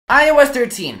iOS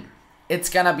 13. It's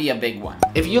gonna be a big one.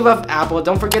 If you love Apple,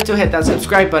 don't forget to hit that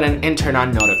subscribe button and turn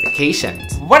on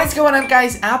notifications. What is going on,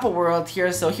 guys? Apple World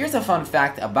here. So here's a fun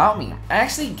fact about me. I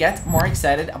actually get more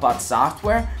excited about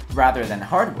software rather than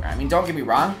hardware. I mean, don't get me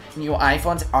wrong, new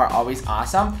iPhones are always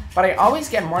awesome, but I always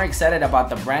get more excited about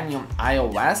the brand new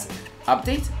iOS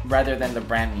update rather than the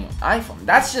brand new iPhone.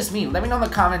 That's just me. Let me know in the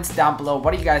comments down below,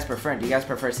 what do you guys prefer? Do you guys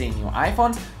prefer seeing new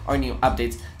iPhones or new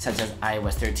updates such as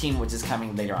iOS 13, which is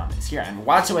coming later on this year, and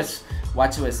watchOS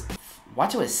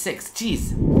 6.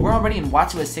 Jeez, we're already in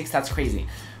watchOS 6. That's crazy.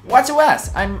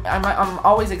 watchOS. I'm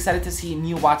always excited to see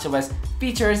new watchOS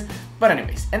features. But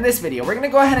anyways, in this video, we're gonna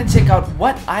go ahead and check out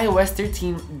what iOS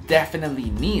 13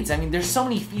 definitely needs. I mean, there's so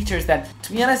many features that,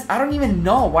 to be honest, I don't even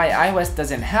know why iOS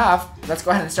doesn't have. Let's go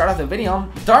ahead and start off the video.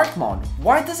 Dark mode.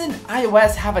 Why doesn't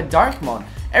iOS have a dark mode?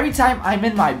 Every time I'm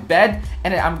in my bed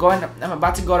and I'm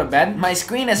about to go to bed, my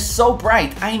screen is so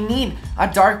bright. I need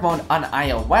a dark mode on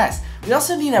iOS. We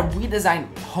also need a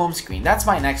redesigned home screen. That's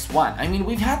my next one. I mean,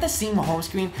 we've had the same home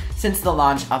screen since the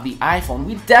launch of the iPhone.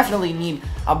 We definitely need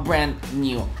a brand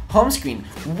new home screen.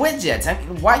 Widgets. I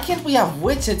mean, why can't we have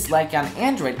widgets like on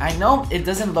Android? I know it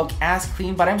doesn't look as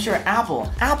clean, but I'm sure Apple,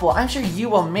 I'm sure you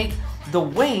will make the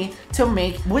way to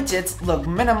make widgets look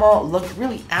minimal, look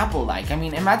really Apple-like. I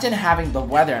mean, imagine having the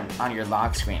weather on your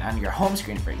lock screen, on your home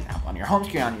screen, for example. On your home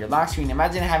screen, on your lock screen,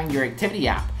 imagine having your activity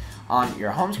app on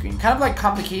your home screen. Kind of like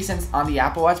complications on the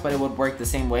Apple Watch, but it would work the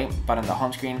same way, but on the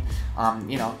home screen.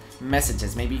 You know,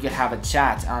 messages. Maybe you could have a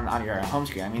chat on your home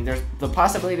screen. I mean, the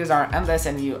possibilities are endless,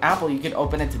 and you could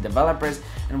open it to developers,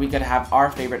 and we could have our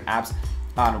favorite apps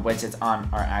on widgets on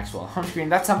our actual home screen.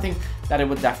 That's something that I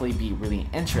would definitely be really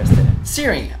interested in.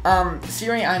 Siri,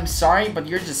 I'm sorry, but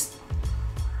it's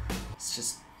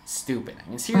just stupid. I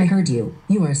mean, Siri. I heard you.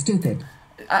 You are stupid.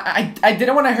 I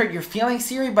didn't want to hurt your feelings,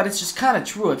 Siri, but it's just kind of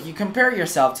true. If you compare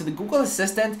yourself to the Google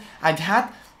Assistant, I've had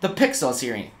the Pixel,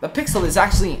 Siri. The Pixel is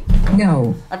actually...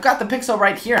 No. I've got the Pixel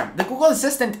right here. The Google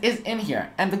Assistant is in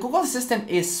here, and the Google Assistant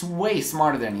is way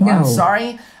smarter than you. No. I'm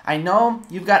sorry. I know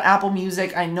you've got Apple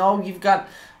Music. I know you've got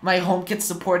my HomeKit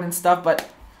support and stuff, but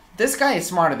this guy is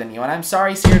smarter than you, and I'm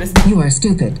sorry, Siri. You are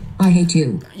stupid. I hate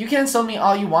you. You can insult me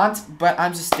all you want, but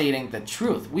I'm just stating the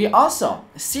truth. We also,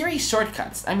 Siri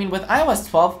Shortcuts. I mean, with iOS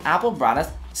 12, Apple brought us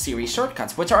Siri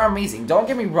Shortcuts, which are amazing. Don't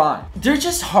get me wrong. They're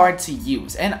just hard to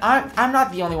use, and I'm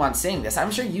not the only one saying this. I'm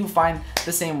sure you find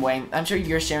the same way. I'm sure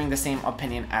you're sharing the same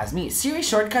opinion as me. Siri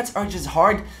Shortcuts are just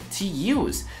hard to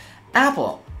use.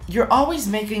 Apple, you're always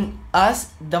making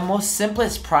us the most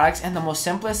simplest products and the most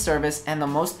simplest service and the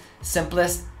most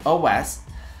simplest OS,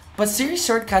 but Siri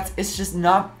Shortcuts is just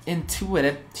not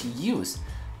intuitive to use.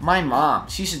 My mom,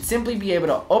 she should simply be able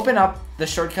to open up the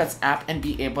Shortcuts app and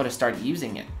be able to start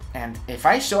using it. And if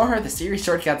I show her the Siri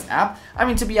Shortcuts app, I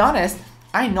mean, to be honest,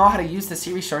 I know how to use the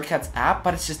Siri Shortcuts app,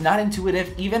 but it's just not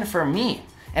intuitive even for me.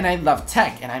 And I love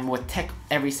tech, and I'm with tech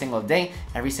every single day,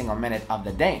 every single minute of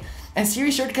the day. And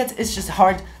Siri Shortcuts is just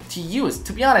hard to use.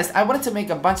 To be honest, I wanted to make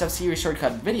a bunch of Siri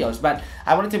Shortcut videos, but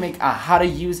I wanted to make a how to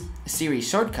use Siri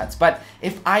Shortcuts. But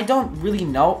if I don't really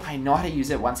know, I know how to use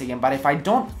it once again, but if I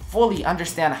don't fully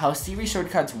understand how Siri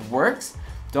Shortcuts works,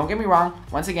 don't get me wrong,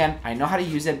 once again, I know how to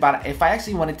use it, but if I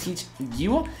actually want to teach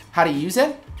you how to use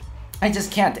it, I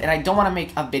just can't. And I don't want to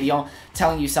make a video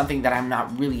telling you something that I'm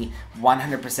not really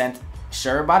 100%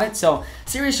 sure about it. So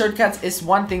Siri Shortcuts is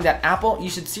one thing that Apple, you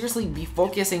should seriously be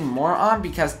focusing more on,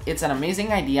 because it's an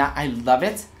amazing idea. I love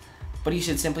it, but you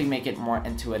should simply make it more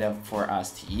intuitive for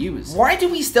us to use. Why do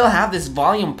we still have this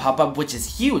volume pop-up, which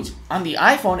is huge? On the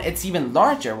iPhone, it's even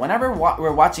larger. Whenever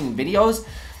we're watching videos,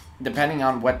 depending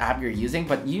on what app you're using,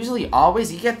 but usually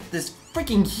always you get this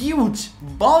freaking huge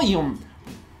volume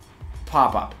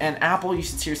pop-up. And Apple, you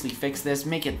should seriously fix this,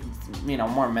 make it, you know,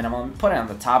 more minimal, put it on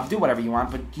the top, do whatever you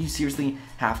want, but you seriously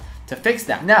have to fix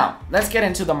that. Now, let's get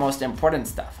into the most important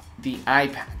stuff, the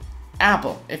iPad.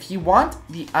 Apple, if you want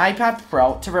the iPad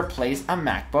Pro to replace a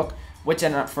MacBook, which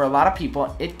for a lot of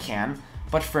people it can,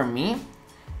 but for me,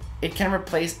 it can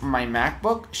replace my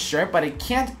MacBook, sure, but it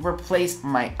can't replace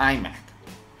my iMac.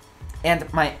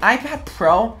 And my iPad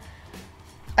Pro,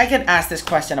 I get asked this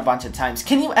question a bunch of times.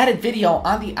 Can you edit video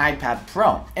on the iPad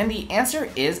Pro? And the answer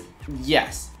is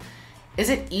yes. Is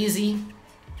it easy?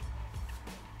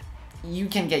 You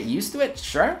can get used to it,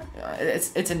 sure.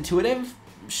 It's intuitive,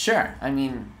 sure. I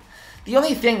mean, the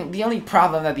only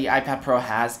problem that the iPad Pro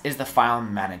has is the file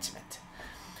management.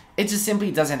 It just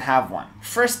simply doesn't have one.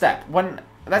 First step,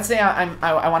 let's say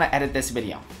I want to edit this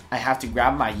video. I have to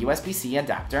grab my USB-C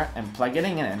adapter and plug it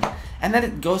in, and then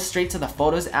it goes straight to the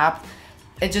Photos app.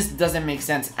 It just doesn't make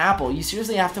sense. Apple, you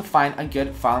seriously have to find a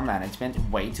good file management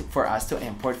way for us to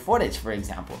import footage, for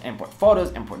example. Import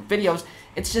photos, import videos.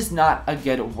 It's just not a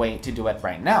good way to do it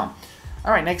right now.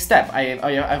 Alright, next step.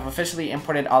 I've officially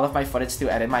imported all of my footage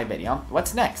to edit my video.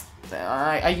 What's next?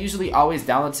 I usually always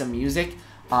download some music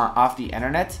off the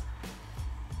internet.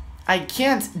 I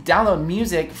can't download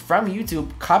music from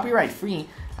YouTube copyright free.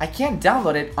 I can't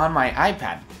download it on my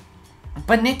iPad.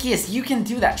 But Nikias, you can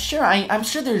do that. Sure, I'm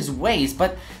sure there's ways,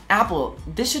 but Apple,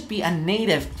 this should be a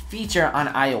native feature on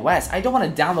iOS. I don't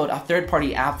want to download a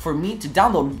third-party app for me to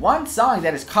download one song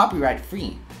that is copyright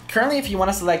free. Currently, if you want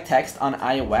to select text on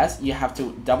iOS, you have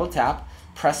to double tap,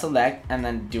 press select, and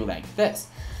then do like this.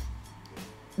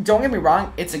 Don't get me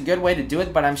wrong, it's a good way to do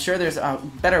it, but I'm sure there's a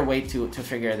better way to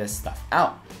figure this stuff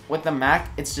out. With the Mac,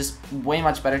 it's just way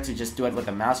much better to just do it with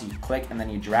the mouse. You click and then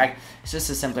you drag. It's just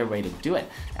a simpler way to do it.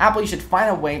 Apple, you should find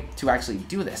a way to actually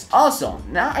do this. Also,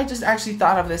 now I just actually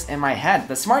thought of this in my head.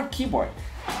 The smart keyboard.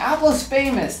 Apple's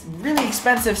famous, really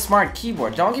expensive smart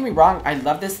keyboard. Don't get me wrong, I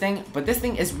love this thing, but this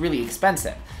thing is really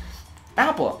expensive.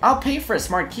 Apple, I'll pay for a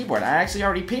smart keyboard. I actually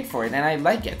already paid for it and I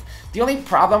like it. The only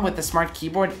problem with the smart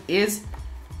keyboard is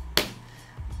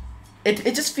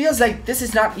it just feels like this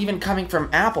is not even coming from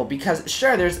Apple, because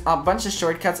sure, there's a bunch of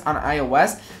shortcuts on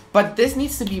iOS, but this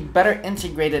needs to be better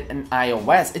integrated in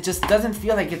iOS. It just doesn't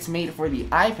feel like it's made for the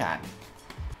iPad.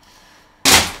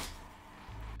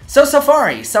 So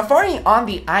Safari on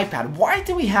the iPad. Why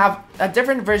do we have a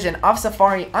different version of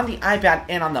Safari on the iPad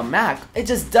and on the Mac? It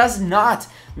just does not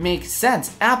make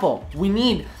sense. Apple, we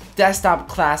need desktop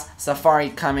class Safari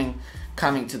coming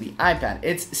to the iPad.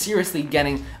 It's seriously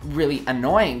getting really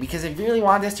annoying, because if you really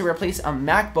want this to replace a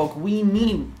MacBook, we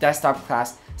need desktop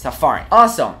class Safari.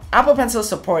 Also, Apple Pencil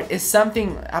support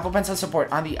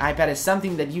on the iPad is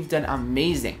something that you've done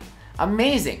amazing.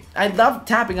 Amazing. I love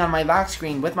tapping on my lock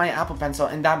screen with my Apple Pencil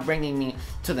and that bringing me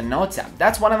to the Notes app.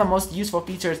 That's one of the most useful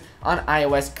features on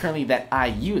iOS currently that I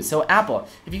use. So Apple,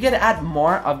 if you could add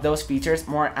more of those features,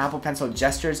 more Apple Pencil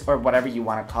gestures or whatever you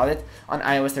want to call it on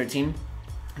iOS 13,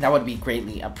 that would be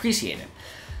greatly appreciated.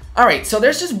 Alright, so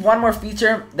there's just one more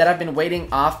feature that I've been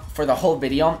waiting off for the whole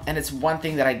video, and it's one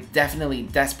thing that I definitely,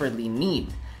 desperately need.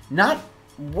 Not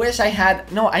wish I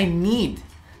had, no, I need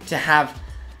to have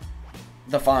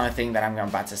the following thing that I'm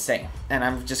about to say. And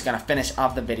I'm just going to finish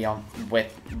off the video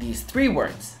with these 3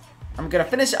 words. I'm going to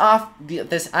finish off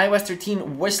this iOS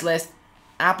 13 wish list.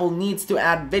 Apple needs to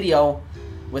add video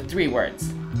with 3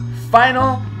 words.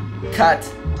 Final Cut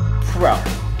Pro.